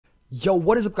Yo,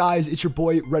 what is up guys? It's your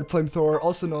boy Red Flamethrower,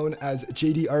 also known as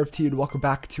JDRFT, and welcome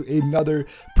back to another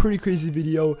pretty crazy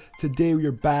video. Today we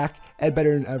are back and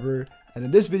better than ever, and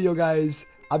in this video guys,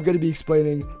 I'm going to be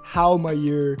explaining how my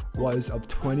year was of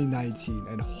 2019,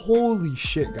 and holy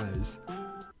shit guys,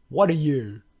 what a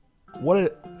year.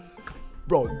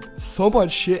 Bro, so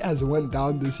much shit has went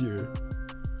down this year.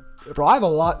 Bro, I have a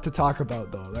lot to talk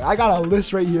about though. Like, I got a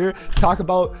list right here to talk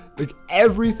about like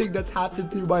everything that's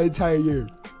happened through my entire year.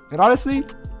 And honestly,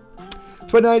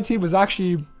 2019 was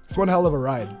actually just one hell of a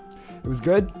ride. It was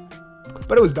good,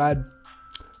 but it was bad.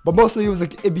 But mostly it was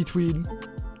like in between.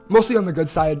 Mostly on the good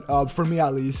side, for me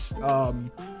at least. I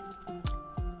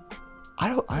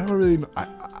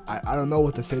don't know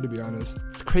what to say, to be honest.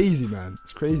 It's crazy, man.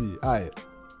 It's crazy. Alright.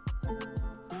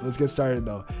 Let's get started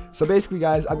though. So basically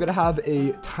guys, I'm gonna have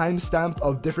a timestamp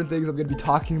of different things I'm gonna be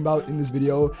talking about in this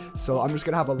video. So I'm just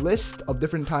gonna have a list of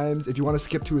different times. If you want to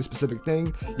skip to a specific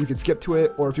thing, you can skip to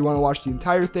it, or if you want to watch the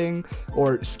entire thing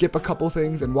or skip a couple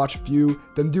things and watch a few,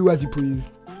 then do as you please.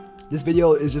 This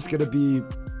video is just gonna be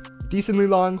decently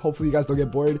long. Hopefully you guys don't get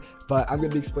bored, but I'm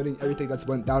gonna be explaining everything that's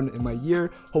went down in my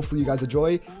year. Hopefully you guys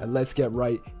enjoy, and let's get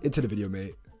right into the video,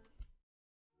 mate.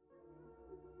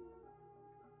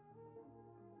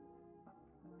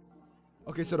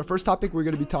 Okay, so the first topic we're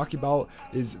going to be talking about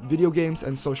is video games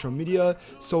and social media.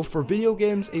 So for video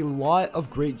games, a lot of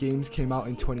great games came out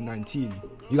in 2019.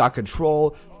 You got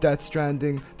Control, Death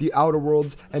Stranding, The Outer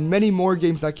Worlds, and many more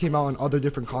games that came out on other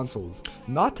different consoles.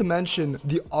 Not to mention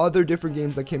the other different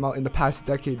games that came out in the past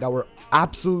decade that were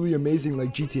absolutely amazing,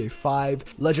 like GTA 5,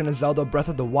 Legend of Zelda Breath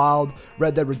of the Wild,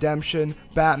 Red Dead Redemption,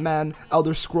 Batman,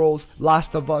 Elder Scrolls,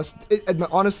 Last of Us. And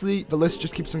honestly, the list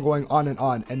just keeps on going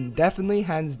on. And definitely,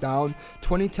 hands down,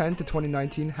 2010 to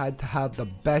 2019 had to have the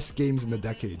best games in the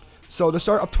decade. So the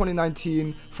start of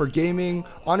 2019 for gaming,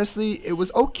 honestly, it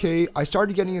was okay. I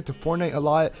started getting into Fortnite a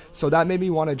lot, so that made me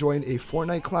want to join a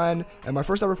Fortnite clan. And my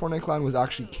first ever Fortnite clan was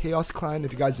actually Chaos Clan,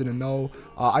 if you guys didn't know.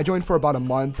 I joined for about a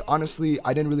month. Honestly,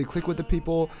 I didn't really click with the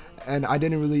people, and I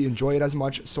didn't really enjoy it as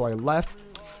much, so I left.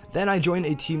 Then I joined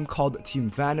a team called Team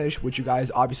Vanish, which you guys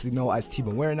obviously know as Team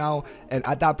Aware now. And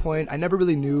at that point, I never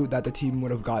really knew that the team would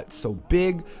have got so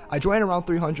big. I joined around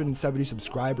 370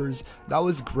 subscribers. That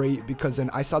was great because then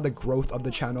I saw the growth of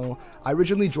the channel. I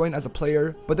originally joined as a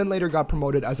player, but then later got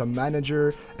promoted as a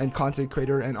manager and content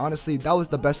creator. And honestly, that was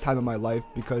the best time of my life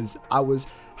because I was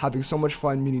having so much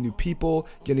fun meeting new people,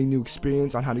 getting new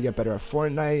experience on how to get better at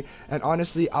Fortnite, and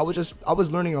honestly, I was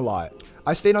learning a lot.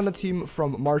 I stayed on the team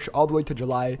from March all the way to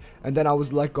July, and then I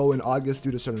was let go in August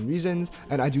due to certain reasons,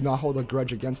 and I do not hold a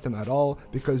grudge against them at all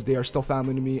because they are still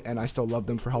family to me and I still love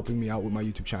them for helping me out with my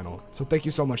YouTube channel. So thank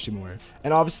you so much, Team Aware.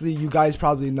 And obviously, you guys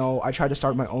probably know I tried to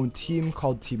start my own team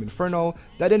called Team Inferno.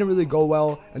 That didn't really go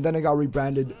well, and then I got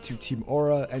rebranded to Team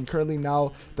Aura, and currently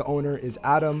now the owner is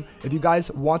Adam. If you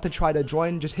guys want to try to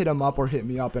join, just hit him up or hit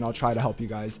me up and I'll try to help you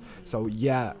guys. So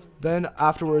yeah, then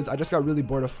afterwards I just got really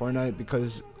bored of Fortnite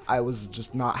because I was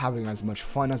just not having as much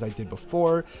fun as I did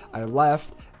before. I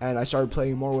left and I started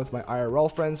playing more with my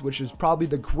IRL friends, which is probably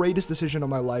the greatest decision of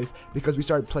my life because we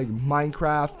started playing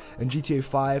Minecraft and GTA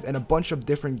 5 and a bunch of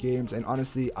different games, and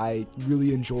honestly I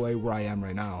really enjoy where I am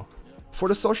right now. For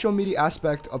the social media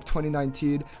aspect of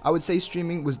 2019, I would say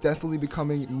streaming was definitely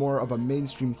becoming more of a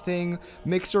mainstream thing.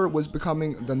 Mixer was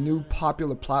becoming the new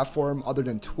popular platform other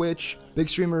than Twitch. Big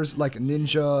streamers like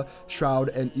Ninja, Shroud,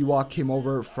 and Ewok came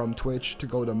over from Twitch to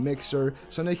go to Mixer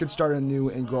so they could start anew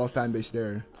and grow a fan base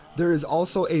there. There is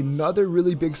also another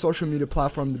really big social media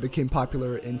platform that became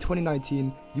popular in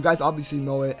 2019. You guys obviously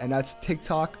know it, and that's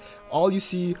TikTok. All you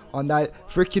see on that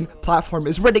freaking platform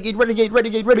is renegade,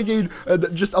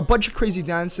 and just a bunch of crazy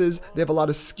dances. They have a lot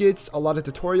of skits, a lot of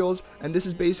tutorials, and this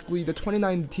is basically the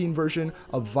 2019 version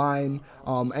of Vine.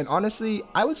 And honestly,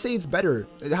 I would say it's better.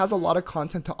 It has a lot of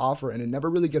content to offer, and it never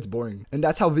really gets boring. And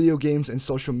that's how video games and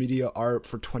social media are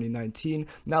for 2019.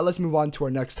 Now let's move on to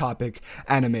our next topic,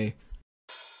 anime.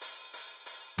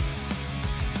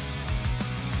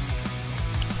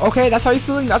 Okay, that's how you're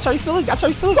feeling. Okay.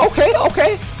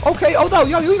 Oh no,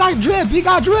 yo, you got drip.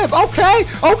 Okay.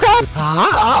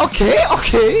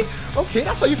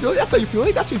 That's how you're feeling.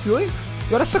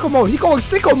 Yo, that's sicko mode. He going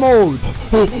sicko mode.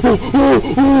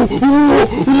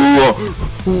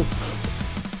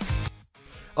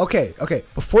 Okay,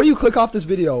 before you click off this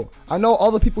video, I know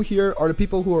all the people here are the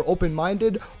people who are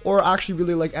open-minded or actually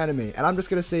really like anime, and I'm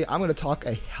just gonna say I'm gonna talk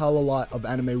a hell of a lot of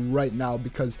anime right now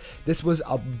because this was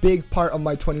a big part of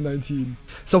my 2019.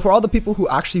 So for all the people who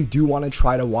actually do want to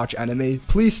try to watch anime,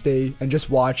 please stay and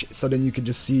just watch so then you can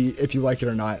just see if you like it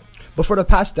or not. But for the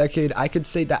past decade, I could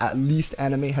say that at least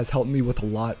anime has helped me with a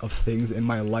lot of things in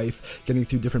my life, getting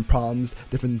through different problems,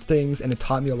 different things, and it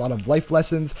taught me a lot of life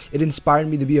lessons. It inspired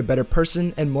me to be a better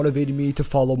person and motivated me to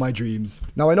follow my dreams.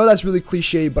 Now, I know that's really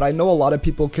cliche, but I know a lot of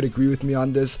people could agree with me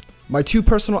on this. My two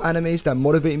personal animes that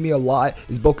motivate me a lot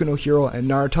is Boku no Hero and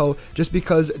Naruto, just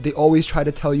because they always try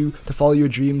to tell you to follow your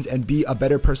dreams and be a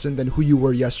better person than who you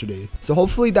were yesterday. So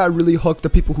hopefully that really hooked the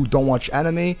people who don't watch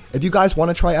anime. If you guys want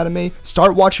to try anime,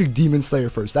 start watching Demon Slayer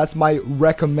first. That's my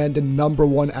recommended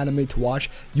 #1 anime to watch.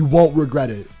 You won't regret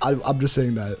it. I'm just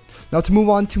saying that. Now to move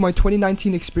on to my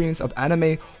 2019 experience of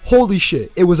anime, holy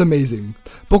shit, it was amazing.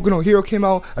 Boku no Hero came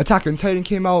out, Attack on Titan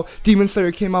came out, Demon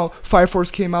Slayer came out, Fire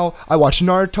Force came out, I watched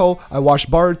Naruto, I watched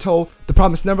Boruto, The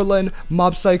Promised Neverland,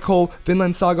 Mob Psycho,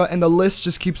 Vinland Saga, and the list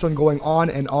just keeps on going on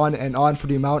and on and on for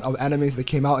the amount of animes that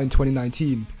came out in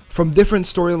 2019. From different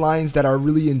storylines that are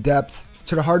really in depth,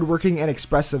 to the hardworking and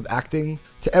expressive acting,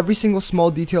 to every single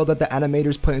small detail that the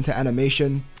animators put into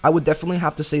animation, I would definitely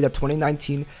have to say that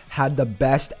 2019 had the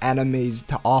best animes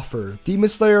to offer. Demon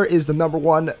Slayer is the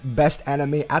 #1 best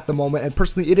anime at the moment, and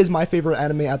personally it is my favorite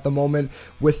anime at the moment.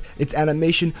 With its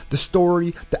animation, the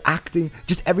story, the acting,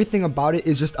 just everything about it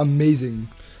is just amazing.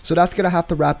 So that's gonna have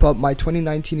to wrap up my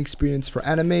 2019 experience for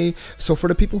anime. So for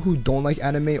the people who don't like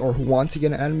anime or who want to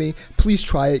get an anime, please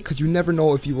try it, because you never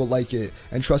know if you will like it.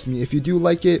 And trust me, if you do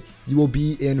like it, you will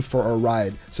be in for a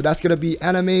ride. So that's gonna be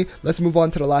anime. Let's move on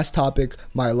to the last topic,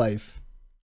 my life.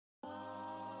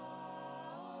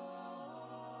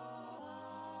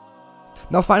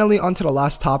 Now finally, on to the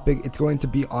last topic. It's going to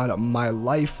be on my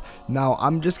life. Now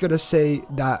I'm just gonna say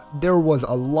that there was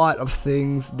a lot of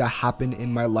things that happened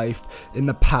in my life in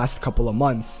the past couple of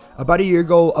months. About a year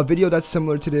ago, a video that's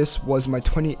similar to this was my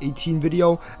 2018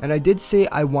 video, and I did say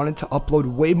I wanted to upload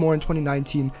way more in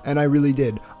 2019, and I really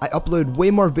did. I uploaded way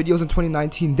more videos in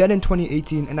 2019 than in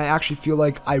 2018, and I actually feel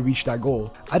like I reached that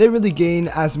goal. I didn't really gain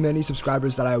as many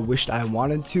subscribers that I wished I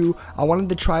wanted to. I wanted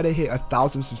to try to hit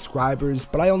 1,000 subscribers,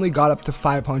 but I only got up to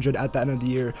 500 at the end of the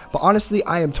year. But honestly,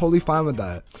 I am totally fine with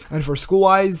that. And for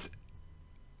school-wise,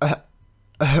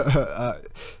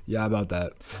 yeah, about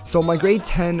that. So my grade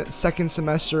 10 second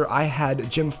semester, I had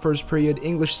gym first period,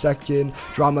 English second,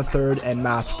 drama third, and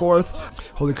math fourth.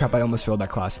 Holy crap, I almost failed that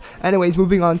class. Anyways,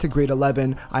 moving on to grade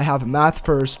 11, I have math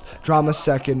first, drama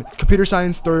second, computer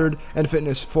science third, and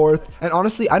fitness fourth. And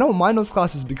honestly, I don't mind those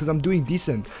classes because I'm doing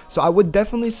decent. So I would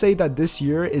definitely say that this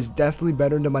year is definitely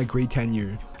better than my grade 10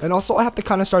 year. And also, I have to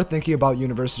kind of start thinking about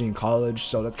university and college,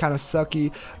 so that's kind of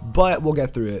sucky, but we'll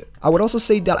get through it. I would also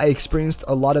say that I experienced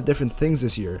a lot of different things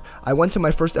this year. I went to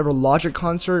my first ever Logic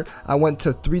concert. I went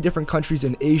to 3 different countries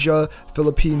in Asia,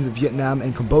 Philippines, Vietnam,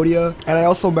 and Cambodia. And I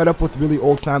also met up with really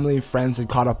old family and friends and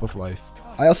caught up with life.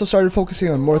 I also started focusing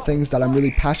on more things that I'm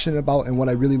really passionate about and what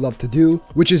I really love to do,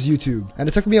 which is YouTube. And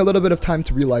it took me a little bit of time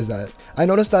to realize that. I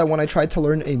noticed that when I tried to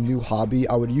learn a new hobby,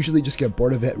 I would usually just get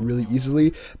bored of it really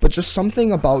easily, but just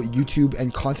something about YouTube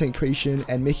and content creation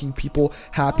and making people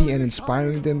happy and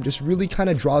inspiring them just really kind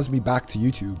of draws me back to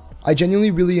YouTube. I genuinely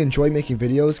really enjoy making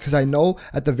videos because I know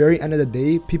at the very end of the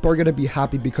day, people are going to be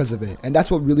happy because of it. And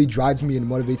that's what really drives me and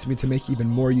motivates me to make even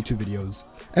more YouTube videos.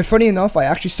 And funny enough, I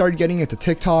actually started getting into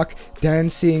TikTok,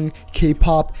 dancing,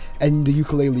 K-pop, and the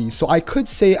ukulele. So I could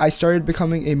say I started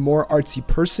becoming a more artsy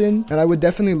person, and I would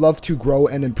definitely love to grow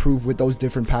and improve with those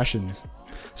different passions.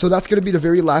 So that's going to be the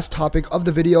very last topic of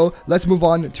the video. Let's move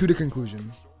on to the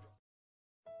conclusion.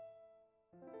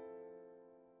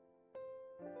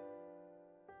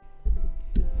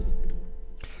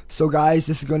 So guys,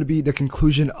 this is going to be the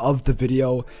conclusion of the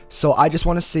video. So I just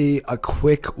want to say a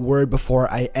quick word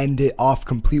before I end it off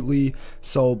completely.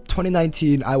 So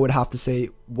 2019, I would have to say,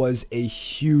 was a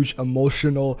huge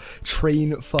emotional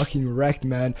train fucking wreck,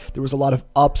 man. There was a lot of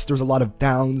ups, there was a lot of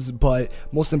downs, but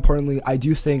most importantly, I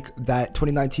do think that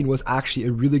 2019 was actually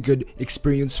a really good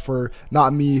experience for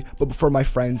not me, but for my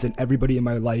friends and everybody in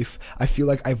my life. I feel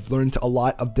like I've learned a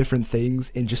lot of different things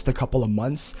in just a couple of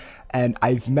months, and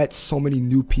I've met so many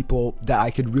new people that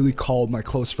I could really call my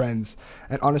close friends.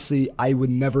 And honestly, I would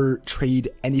never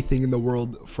trade anything in the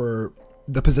world for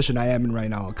the position I am in right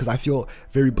now, because I feel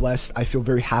very blessed. I feel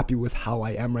very happy with how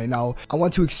I am right now. I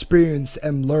want to experience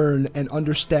and learn and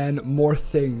understand more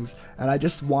things, and I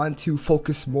just want to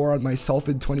focus more on myself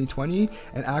in 2020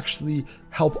 and actually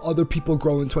help other people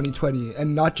grow in 2020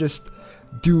 and not just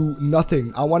do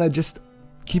nothing. I want to just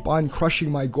keep on crushing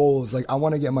my goals. Like, I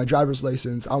want to get my driver's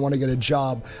license, I want to get a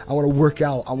job, I want to work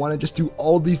out, I want to just do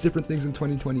all these different things in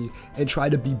 2020 and try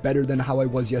to be better than how I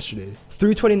was yesterday.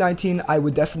 Through 2019, I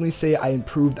would definitely say I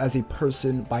improved as a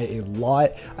person by a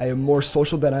lot. I am more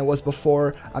social than I was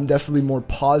before. I'm definitely more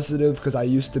positive because I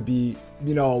used to be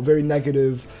you know, very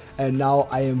negative, and now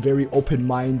I am very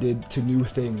open-minded to new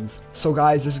things. So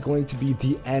guys, this is going to be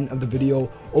the end of the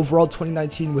video. Overall,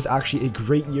 2019 was actually a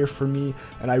great year for me,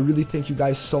 and I really thank you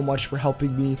guys so much for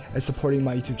helping me and supporting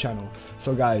my YouTube channel.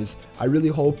 So guys, I really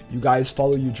hope you guys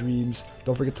follow your dreams.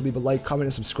 Don't forget to leave a like, comment,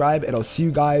 and subscribe, and I'll see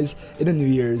you guys in the New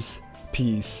Year's.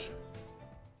 Peace.